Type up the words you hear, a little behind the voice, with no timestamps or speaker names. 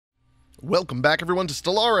Welcome back, everyone, to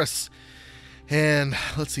Stellaris. And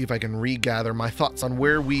let's see if I can regather my thoughts on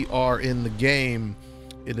where we are in the game.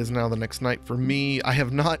 It is now the next night for me. I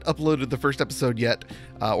have not uploaded the first episode yet,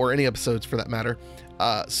 or any episodes for that matter.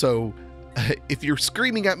 So if you're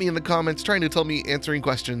screaming at me in the comments, trying to tell me answering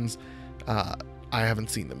questions, I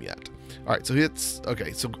haven't seen them yet. All right, so it's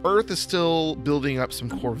okay. So Earth is still building up some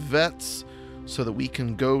corvettes so that we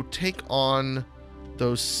can go take on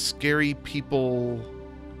those scary people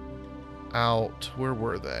out. Where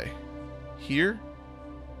were they? Here?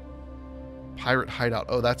 Pirate hideout.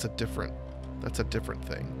 Oh, that's a different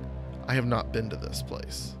thing. I have not been to this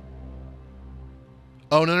place.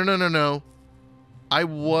 Oh, no. I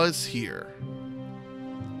was here.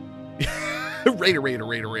 Raider.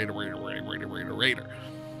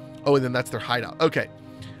 Oh, and then that's their hideout. Okay.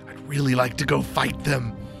 I'd really like to go fight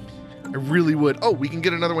them. I really would. Oh, we can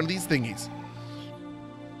get another one of these thingies.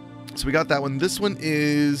 So we got that one. This one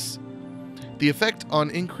is the effect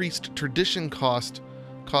on increased tradition cost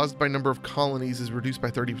caused by number of colonies is reduced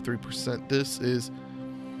by 33%. This is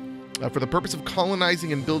for the purpose of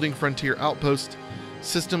colonizing and building frontier outposts.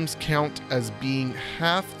 Systems count as being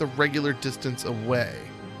half the regular distance away.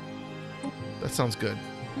 That sounds good.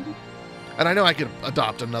 And I know I could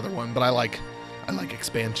adopt another one, but I like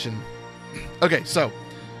expansion. Okay, so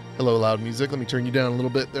hello, loud music. Let me turn you down a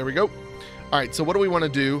little bit. There we go. All right, so what do we want to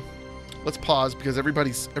do? Let's pause because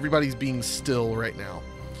everybody's being still right now.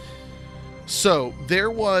 So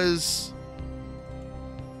there was...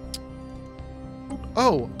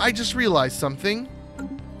 Oh, I just realized something.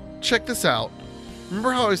 Check this out.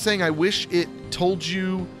 Remember how I was saying I wish it told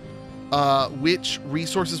you which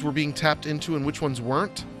resources were being tapped into and which ones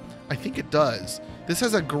weren't? I think it does. This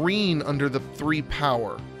has a green under the 3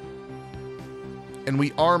 power. And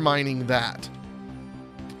we are mining that.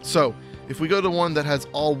 So if we go to one that has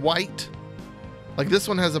all white, like this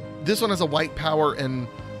one has a white power and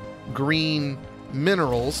green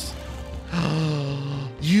minerals.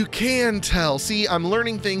 You can tell. See, I'm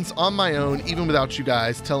learning things on my own, even without you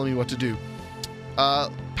guys telling me what to do.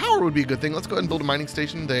 Power would be a good thing. Let's go ahead and build a mining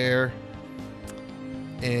station there.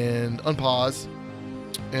 And unpause.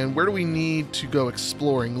 And where do we need to go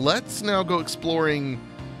exploring? Let's now go exploring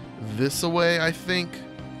this away, I think.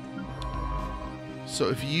 So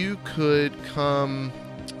if you could come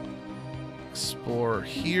explore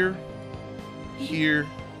here, here,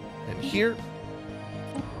 and here.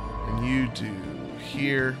 And you do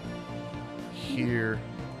here, here,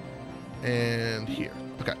 and here.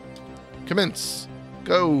 Okay. Commence.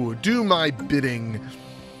 Go. Do my bidding.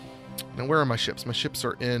 Now, where are my ships? My ships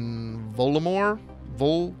are in Volmar.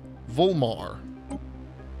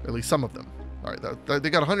 At least some of them. All right. They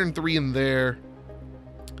got 103 in there.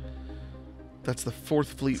 That's the 4th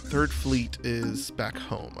fleet. 3rd fleet is back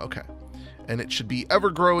home. Okay. And it should be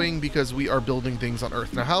ever growing because we are building things on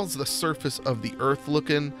Earth. Now, how's the surface of the Earth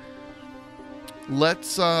looking?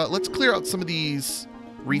 Let's clear out some of these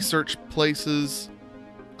research places.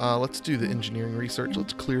 Let's do the engineering research.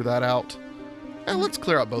 Let's clear that out. And let's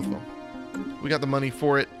clear out both of them. We got the money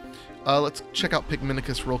for it. Let's check out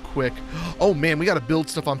Pygmenicus real quick. Oh man, we got to build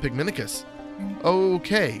stuff on Pygmenicus.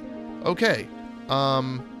 Okay.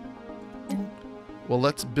 Well,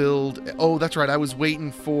 let's build... Oh, that's right. I was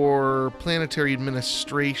waiting for planetary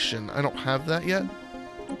administration. I don't have that yet.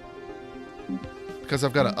 Because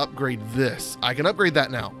I've got to upgrade this. I can upgrade that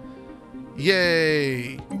now.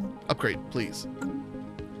 Yay! Upgrade, please.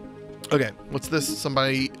 Okay, what's this?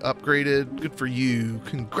 Somebody upgraded. Good for you.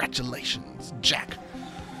 Congratulations, Jack.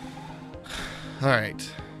 All right.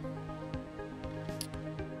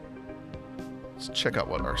 Let's check out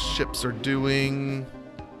what our ships are doing.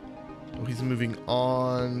 Oh, he's moving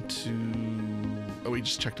on to... Oh, we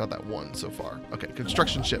just checked out that one so far. Okay,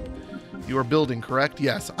 construction ship. You are building, correct?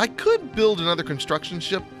 Yes. I could build another construction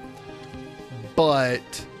ship,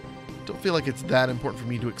 but don't feel like it's that important for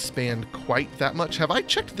me to expand quite that much. Have I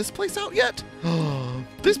checked this place out yet?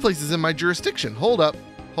 This place is in my jurisdiction. Hold up.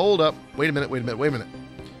 Wait a minute.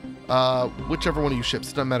 Whichever one of you ships.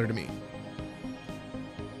 It doesn't matter to me.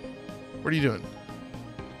 What are you doing?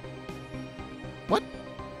 What?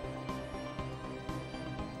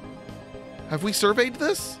 Have we surveyed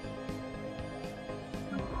this?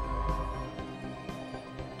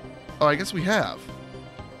 Oh, I guess we have.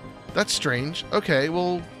 That's strange. Okay,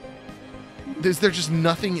 well, is there just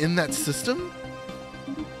nothing in that system?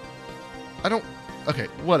 I don't... Okay,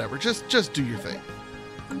 whatever. Just do your thing.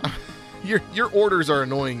 Your orders are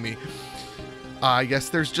annoying me. I guess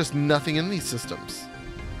there's just nothing in these systems.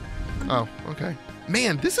 Oh, okay.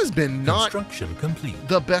 Man, this has been not construction complete.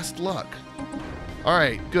 The best luck. All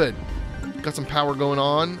right, good. Got some power going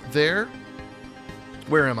on there.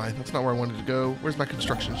 Where am I? That's not where I wanted to go. Where's my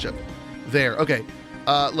construction ship? There. Okay.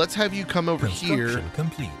 Let's have you come over here.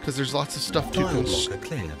 Because there's lots of stuff to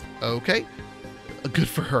construct. Okay. Good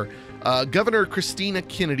for her. Governor Christina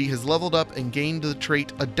Kennedy has leveled up and gained the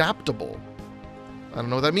trait adaptable. I don't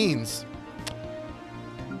know what that means.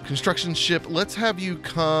 Construction ship. Let's have you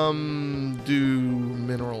come do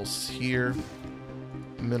minerals here.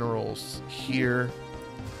 Minerals here.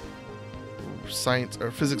 Science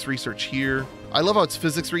or physics research here. I love how it's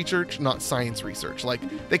physics research, not science research. Like,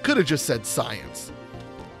 they could have just said science.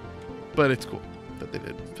 But it's cool that they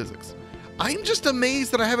did physics. I'm just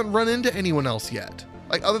amazed that I haven't run into anyone else yet.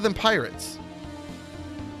 Like, other than pirates.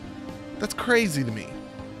 That's crazy to me.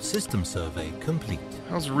 System survey complete.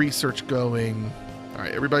 How's research going? All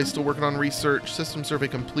right, everybody's still working on research. System survey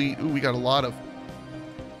complete. Ooh, we got a lot of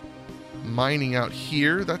mining out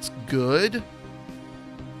here. That's good.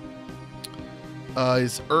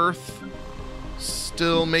 Is Earth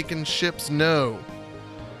still making ships? No.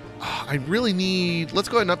 I really need... Let's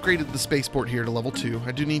go ahead and upgrade the spaceport here to level 2.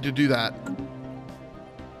 I do need to do that.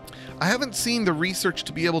 I haven't seen the research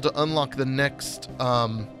to be able to unlock the next...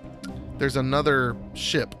 there's another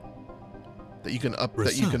ship that you can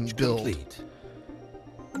build. Complete.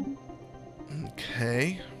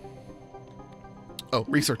 Okay. Oh,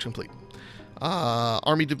 research complete.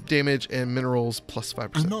 Army damage and minerals plus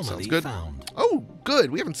 5%. Anomaly Sounds good. Found. Oh,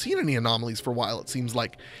 good. We haven't seen any anomalies for a while, it seems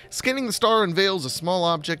like. Scanning the star unveils a small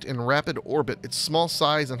object in rapid orbit. Its small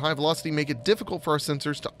size and high velocity make it difficult for our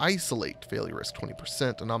sensors to isolate. Failure risk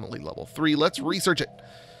 20%. Anomaly level 3. Let's research it.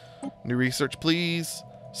 New research, please.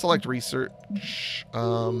 Select research.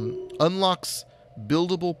 Unlocks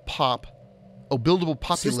buildable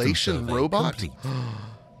population robot.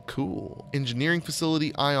 Cool. Engineering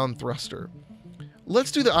facility, ion thruster.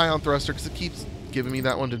 Let's do the ion thruster because it keeps giving me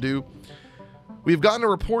that one to do. We've gotten a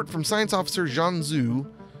report from Science Officer Zhang Zhu.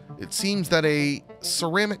 It seems that a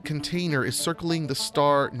ceramic container is circling the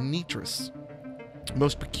star Nitris.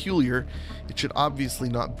 Most peculiar, it should obviously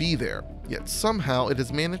not be there. Yet somehow it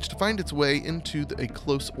has managed to find its way into a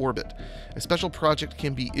close orbit. A special project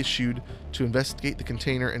can be issued to investigate the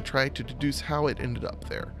container and try to deduce how it ended up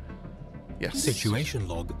there. Yes. Situation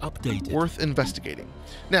log updated. Worth investigating.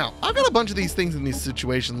 Now, I've got a bunch of these things in the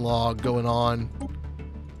situation log going on,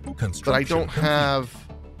 but I don't have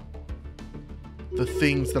the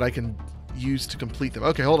things that I can use to complete them.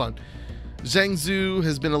 Okay, hold on. Zhang Zhu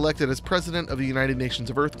has been elected as president of the United Nations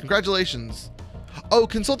of Earth. Congratulations. Oh,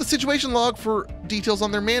 consult the situation log for details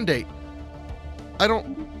on their mandate. I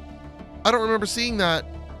don't remember seeing that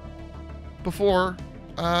before.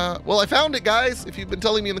 Well, I found it, guys. If you've been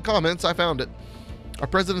telling me in the comments, I found it. Our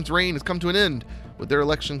president's reign has come to an end with their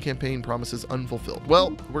election campaign promises unfulfilled.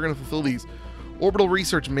 Well, we're going to fulfill these. Orbital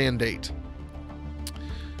research mandate.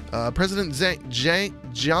 President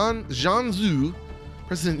Zhang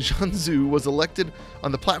Zhu was elected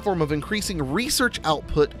on the platform of increasing research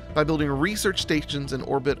output by building research stations in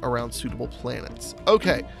orbit around suitable planets.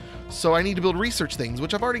 Okay, so I need to build research things,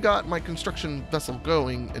 which I've already got my construction vessel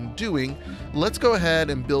going and doing. Let's go ahead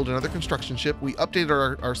and build another construction ship. We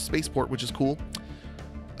updated our spaceport, which is cool.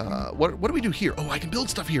 What do we do here? Oh, I can build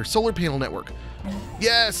stuff here. Solar panel network.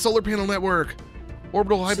 Yes, solar panel network.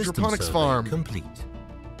 Orbital hydroponics farm. Complete.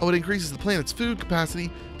 Oh, it increases the planet's food capacity.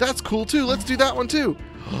 That's cool too. Let's do that one too.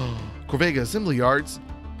 Corvega assembly yards.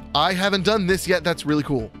 I haven't done this yet. That's really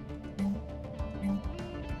cool.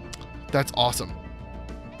 That's awesome.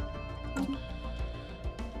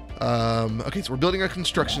 Okay, so we're building a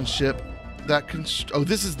construction ship. Oh,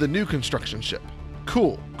 this is the new construction ship.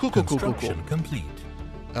 Cool. Cool. Construction complete.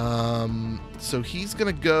 So he's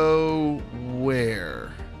gonna go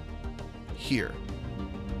where? Here.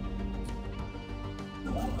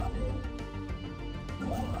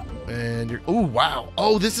 And oh, wow.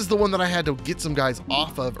 Oh, this is the one that I had to get some guys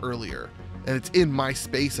off of earlier. And it's in my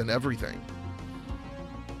space and everything.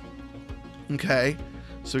 Okay.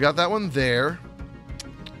 So we got that one there.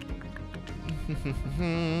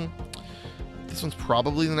 This one's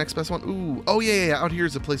probably the next best one. Ooh. Oh, yeah. Out here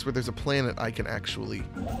is a place where there's a planet I can actually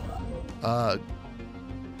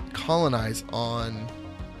colonize on.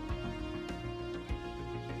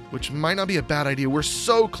 Which might not be a bad idea. We're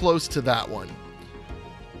so close to that one.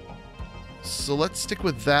 So let's stick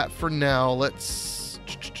with that for now. Let's...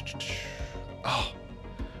 Oh.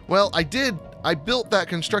 Well, I built that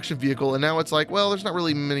construction vehicle, and now it's like, well, there's not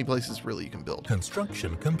really many places really you can build.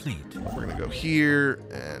 Construction complete. We're going to go here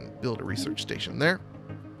and build a research station there.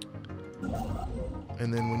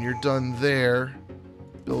 And then when you're done there,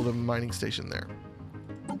 build a mining station there.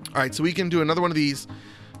 All right, so we can do another one of these.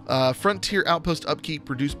 Frontier outpost upkeep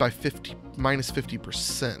reduced by minus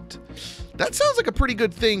 50%. That sounds like a pretty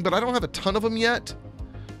good thing, but I don't have a ton of them yet.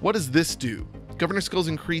 What does this do? Governor skills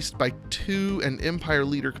increased by 2 and Empire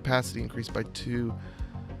leader capacity increased by 2.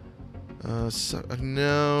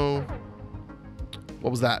 No. What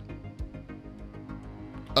was that?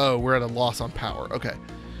 Oh, we're at a loss on power. Okay.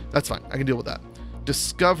 That's fine. I can deal with that.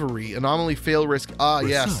 Discovery. Anomaly fail risk. Ah,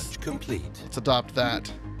 yes. Research complete. Let's adopt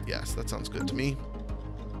that. Yes, that sounds good to me.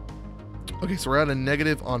 Okay, so we're at a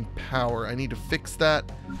negative on power. I need to fix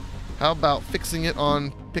that. How about fixing it on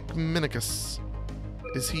Picminicus?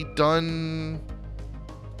 Is he done?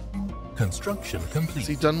 Construction complete. Is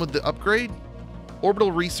he done with the upgrade?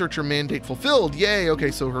 Orbital researcher mandate fulfilled. Yay. Okay,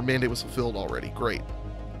 so her mandate was fulfilled already. Great.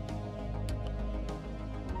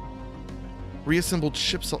 Reassembled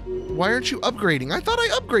ships. Why aren't you upgrading? I thought I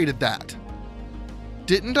upgraded that.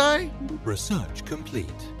 Didn't I? Research complete.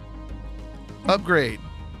 Upgrade.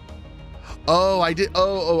 Oh, I did.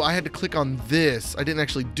 Oh, I had to click on this. I didn't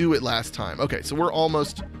actually do it last time. Okay, so we're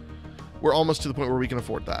almost to the point where we can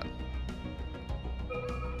afford that.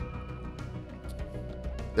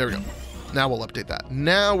 There we go. Now we'll update that.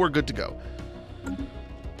 Now we're good to go.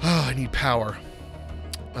 Oh, I need power.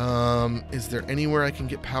 Is there anywhere I can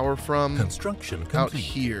get power from? Construction complete. Out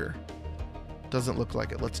here. Doesn't look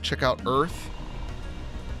like it. Let's check out Earth.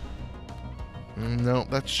 No,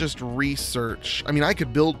 that's just research. I mean, I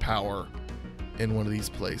could build power in one of these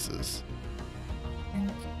places.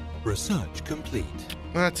 Research complete.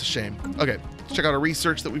 That's a shame. Okay, let's check out our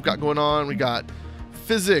research that we've got going on. We got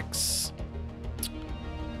physics,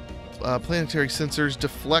 planetary sensors,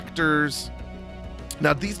 deflectors.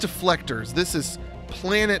 Now, these deflectors, this is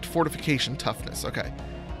planet fortification toughness. Okay.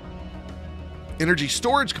 Energy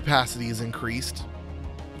storage capacity is increased.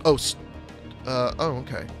 Oh,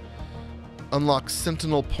 okay. Unlock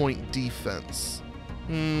sentinel point defense.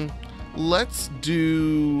 Let's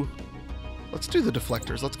do the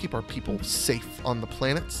deflectors. Let's keep our people safe on the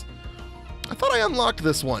planets. I thought I unlocked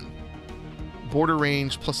this one. Border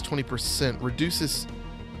range plus 20%. Reduces...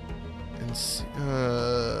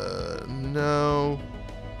 no.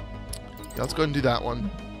 Yeah, let's go ahead and do that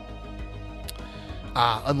one.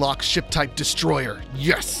 Unlock ship type destroyer.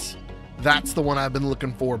 Yes! That's the one I've been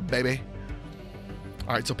looking for, baby.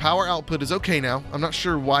 Alright, so power output is okay now. I'm not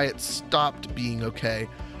sure why it stopped being okay.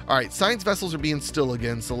 Alright, science vessels are being still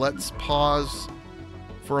again, so let's pause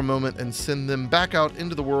for a moment and send them back out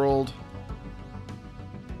into the world.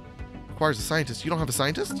 Requires a scientist. You don't have a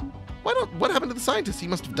scientist? What happened to the scientist? He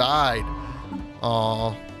must have died.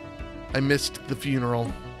 Aw, I missed the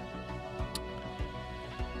funeral.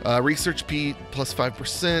 Research speed plus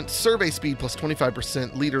 5%, survey speed plus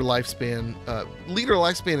 25%, leader lifespan. Leader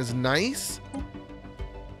lifespan is nice,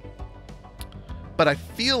 but I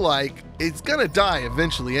feel like it's gonna die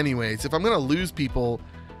eventually anyways. If I'm gonna lose people,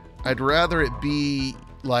 I'd rather it be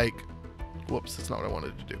like, whoops, that's not what I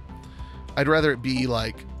wanted to do. I'd rather it be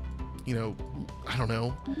like, you know, I don't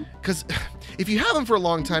know, because if you have them for a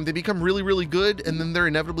long time, they become really, really good, and then they're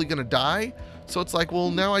inevitably gonna die. So it's like,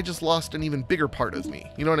 well, now I just lost an even bigger part of me.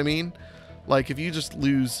 You know what I mean? Like, if you just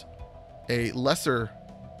lose a lesser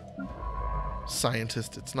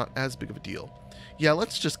scientist, it's not as big of a deal. Yeah,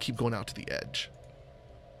 let's just keep going out to the edge.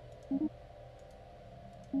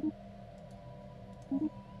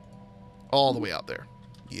 All the way out there.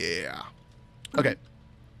 Yeah. Okay.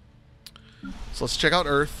 So let's check out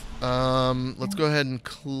Earth. Let's go ahead and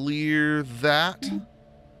clear that.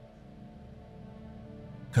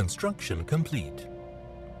 Construction complete.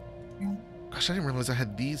 Gosh, I didn't realize I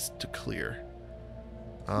had these to clear.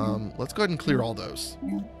 Let's go ahead and clear all those.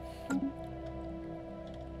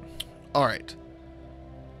 All right.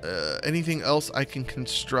 Anything else I can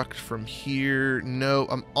construct from here? No,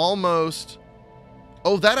 I'm almost...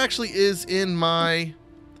 Oh, that actually is in my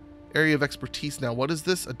area of expertise now. What is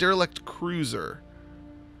this? A derelict cruiser.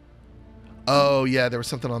 Oh, yeah, there was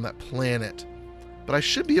something on that planet. But I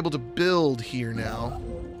should be able to build here now.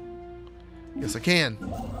 Yes, I can.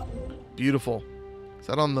 Beautiful. Is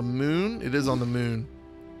that on the moon? It is on the moon.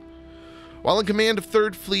 While in command of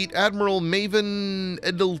 3rd Fleet, Admiral Maven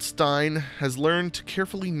Edelstein has learned to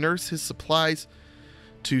carefully nurse his supplies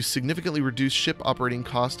to significantly reduce ship operating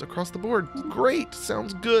costs across the board. Great.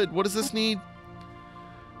 Sounds good. What does this need?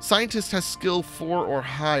 Scientist has skill 4 or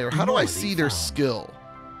higher. How do I see their skill?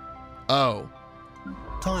 Oh.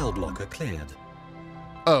 Tile blocker cleared.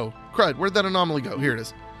 Oh, crud. Where'd that anomaly go? Here it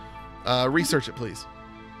is. Research it, please.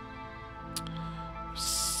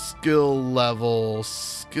 Skill level.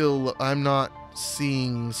 I'm not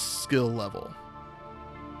seeing skill level.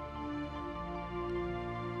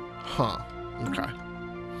 Huh. Okay.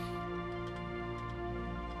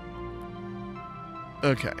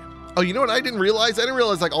 Okay. Oh, you know what I didn't realize? I didn't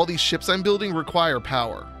realize like all these ships I'm building require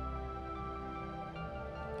power.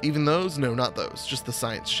 Even those? No, not those. Just the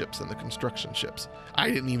science ships and the construction ships. I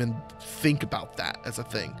didn't even think about that as a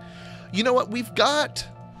thing. You know what? We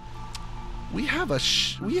have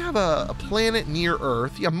a planet near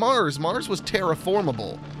Earth. Yeah, Mars. Mars was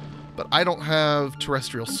terraformable, but I don't have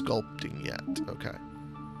terrestrial sculpting yet. Okay.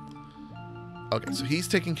 Okay, so he's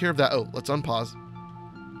taking care of that. Oh, let's unpause.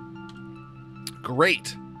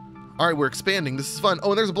 Great. All right, we're expanding. This is fun. Oh,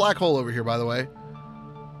 and there's a black hole over here, by the way.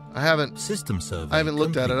 I haven't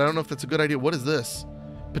looked at it. I don't know if that's a good idea. What is this?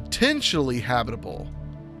 Potentially habitable.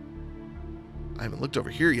 I haven't looked over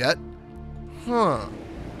here yet. Huh.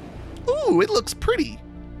 Ooh, it looks pretty.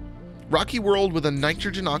 Rocky world with a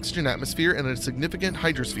nitrogen-oxygen atmosphere and a significant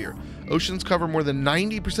hydrosphere. Oceans cover more than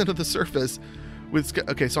 90% of the surface.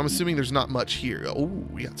 Okay, so I'm assuming there's not much here. Oh,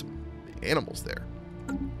 we got some animals there.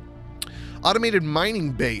 Automated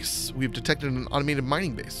mining base. We've detected an automated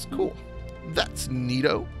mining base. Cool. That's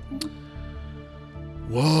neato.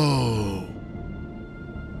 Whoa.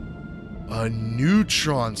 A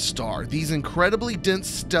neutron star. These incredibly dense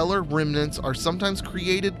stellar remnants are sometimes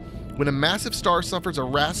created when a massive star suffers a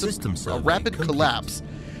rapid collapse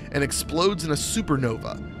and explodes in a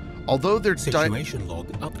supernova. Although their situation log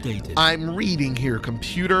updated. I'm reading here,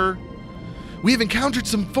 computer. We have encountered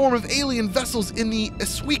some form of alien vessels in the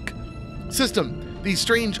Esweek system. These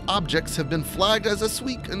strange objects have been flagged as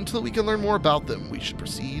Esweek until we can learn more about them. We should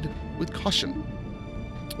proceed with caution.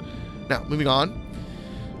 Now, moving on.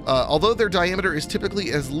 Although their diameter is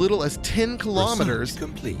typically as little as 10 kilometers,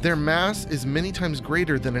 their mass is many times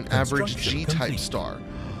greater than an average G-type star.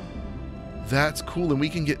 That's cool, and we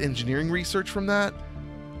can get engineering research from that.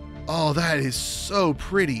 Oh, that is so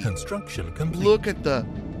pretty. Construction complete. Look at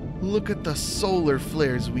the solar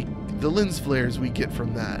flares the lens flares we get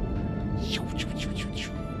from that.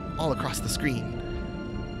 All across the screen.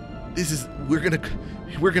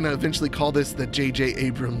 We're gonna eventually call this the J.J.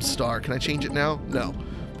 Abrams star. Can I change it now? No.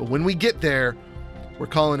 But when we get there, we're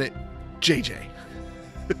calling it JJ.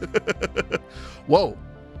 Whoa.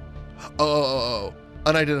 Oh.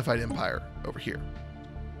 Unidentified empire over here.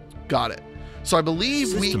 Got it. So I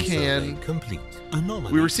believe we can...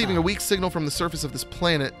 We're receiving a weak signal from the surface of this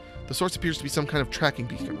planet. The source appears to be some kind of tracking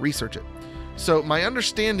beacon. Research it. So my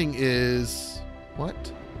understanding is...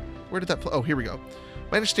 What? Where did that... Oh, here we go.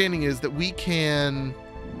 My understanding is that we can...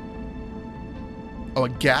 Oh, a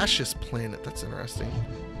gaseous planet. That's interesting.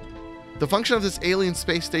 The function of this alien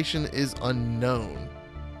space station is unknown.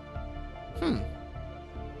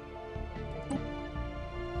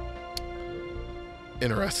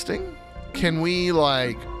 Interesting. Can we,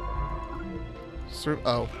 like...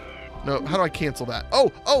 Oh. No, how do I cancel that?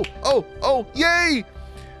 Oh, yay!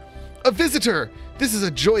 A visitor! This is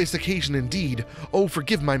a joyous occasion indeed. Oh,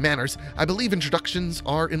 forgive my manners. I believe introductions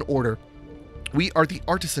are in order. We are the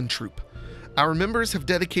Artisan Troupe. Our members have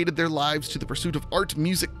dedicated their lives to the pursuit of art,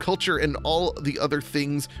 music, culture, and all the other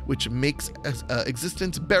things which makes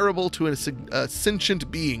existence bearable to a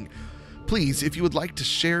sentient being. Please, if you would like to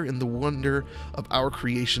share in the wonder of our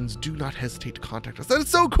creations, do not hesitate to contact us. That is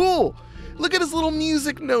so cool! Look at his little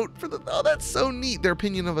music note for the... Oh, that's so neat. Their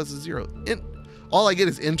opinion of us is 0. All I get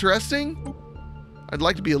is interesting? I'd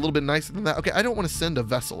like to be a little bit nicer than that. Okay, I don't want to send a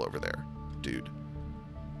vessel over there, dude.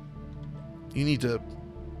 You need to...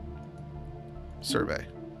 survey.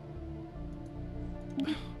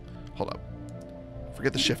 Hold up.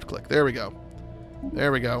 Forget the shift click. There we go.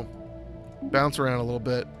 There we go. Bounce around a little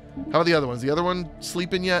bit. How are the other ones? The other one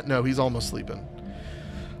sleeping yet? No, he's almost sleeping.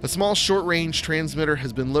 A small short-range transmitter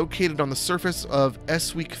has been located on the surface of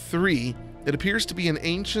Esweek 3. It appears to be an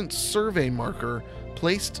ancient survey marker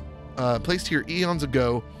placed here eons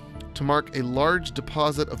ago to mark a large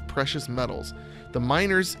deposit of precious metals. The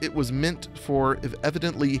miners it was meant for have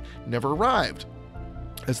evidently never arrived,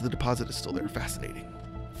 as the deposit is still there. Fascinating.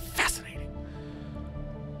 Fascinating.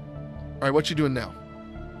 All right, what you doing now?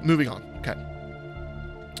 Moving on. Okay.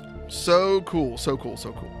 So cool, so cool,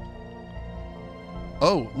 so cool.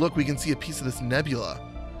 Oh, look, we can see a piece of this nebula.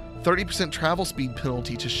 30% travel speed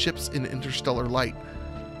penalty to ships in interstellar light.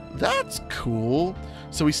 That's cool.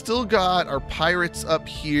 So we still got our pirates up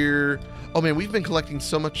here. Oh man, we've been collecting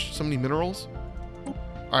so many minerals.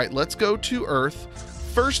 All right, let's go to Earth.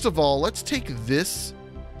 First of all, let's take this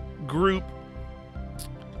group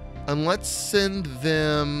and let's send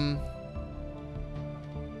them...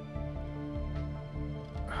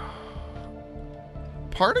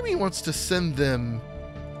 Part of me wants to send them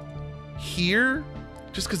here,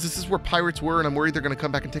 just because this is where pirates were, and I'm worried they're going to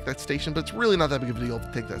come back and take that station, but it's really not that big of a deal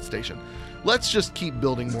to take that station. Let's just keep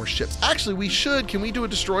building more ships. Actually, we should. Can we do a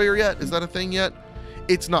destroyer yet? Is that a thing yet?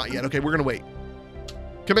 It's not yet. Okay, we're going to wait.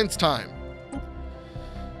 Commence time.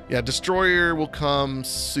 Yeah, destroyer will come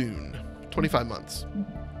soon. 25 months.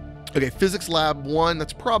 Okay, physics lab 1.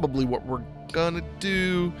 That's probably what we're going to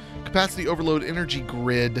do. Capacity overload energy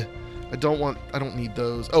grid. I don't need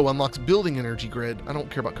those. Oh, unlocks building energy grid. I don't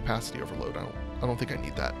care about capacity overload. I don't think I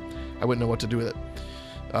need that. I wouldn't know what to do with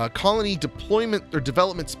it. Colony deployment or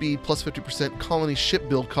development speed plus 50%. Colony ship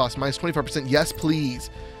build cost minus 25%. Yes, please.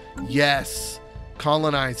 Yes.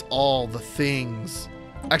 Colonize all the things.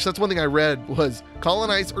 Actually, that's one thing I read was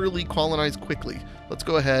colonize early, colonize quickly. Let's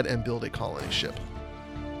go ahead and build a colony ship.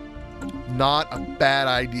 Not a bad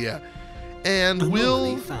idea. And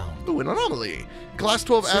Anomaly found. Ooh, an anomaly. Class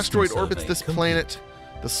 12 System asteroid orbits survey this complete. planet.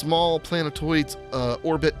 The small planetoid's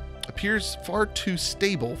orbit appears far too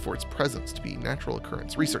stable for its presence to be natural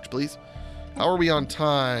occurrence. Research, please. How are we on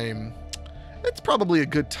time? It's probably a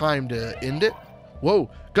good time to end it.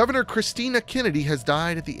 Whoa. Governor Christina Kennedy has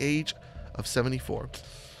died at the age of 74.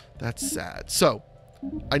 That's sad. So,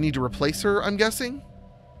 I need to replace her, I'm guessing?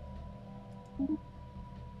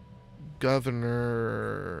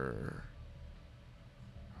 Governor...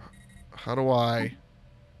 How do I...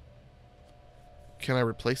 Can I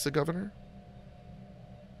replace the governor?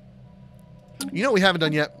 You know what we haven't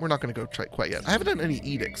done yet? We're not going to go try quite yet. I haven't done any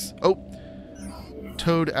edicts. Oh.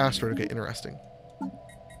 Toad asteroid. Okay, interesting.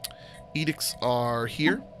 Edicts are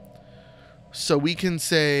here. So we can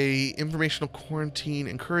say informational quarantine,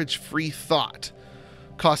 encourage free thought.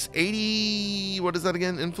 Costs 80... What is that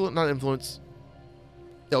again? Influence? Not influence.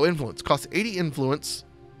 No, influence. Costs 80 influence.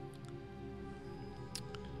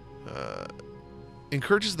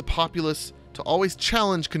 Encourages the populace to always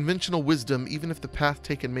challenge conventional wisdom, even if the path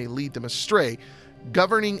taken may lead them astray.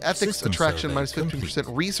 Governing ethics, System attraction, survey minus 15%. complete.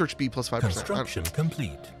 Research B plus 5%. Construction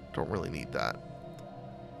complete. Don't really need that.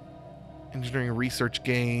 Engineering research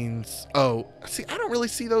gains. Oh, see, I don't really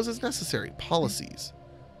see those as necessary. Policies.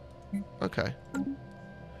 Okay.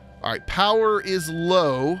 All right, power is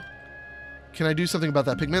low. Can I do something about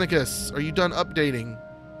that? Pigmenicus, are you done updating?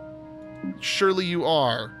 Surely you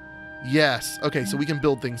are. Yes. Okay, so we can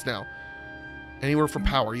build things now. Anywhere for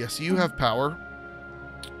power. Yes, you have power.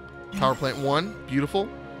 Power plant 1. Beautiful.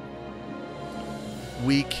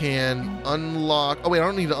 We can unlock... Oh, wait, I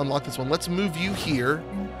don't need to unlock this one. Let's move you here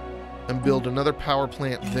and build another power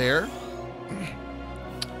plant there.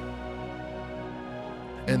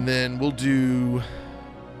 And then we'll do...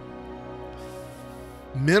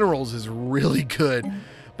 Minerals is really good,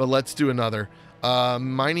 but let's do another.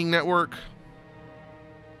 Mining network.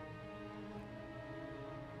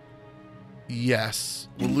 Yes.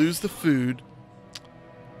 We'll lose the food.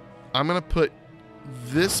 I'm going to put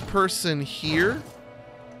this person here.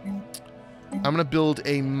 I'm going to build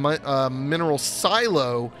a mineral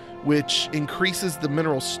silo, which increases the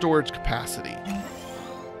mineral storage capacity.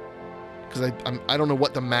 Because I don't know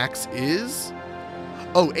what the max is.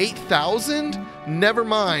 Oh, 8,000? Never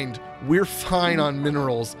mind. We're fine on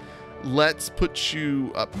minerals. Let's put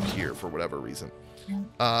you up here for whatever reason.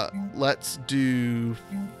 Let's do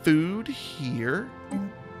food here.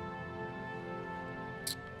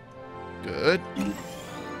 Good.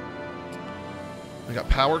 We got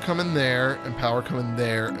power coming there and power coming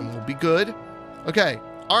there, and we'll be good. Okay.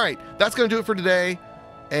 All right. That's going to do it for today.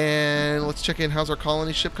 And let's check in. How's our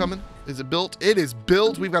colony ship coming? Is it built? It is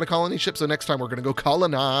built. We've got a colony ship, so next time we're going to go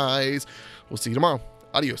colonize. We'll see you tomorrow.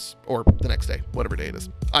 Adios. Or the next day, whatever day it is.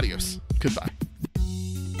 Adios. Goodbye.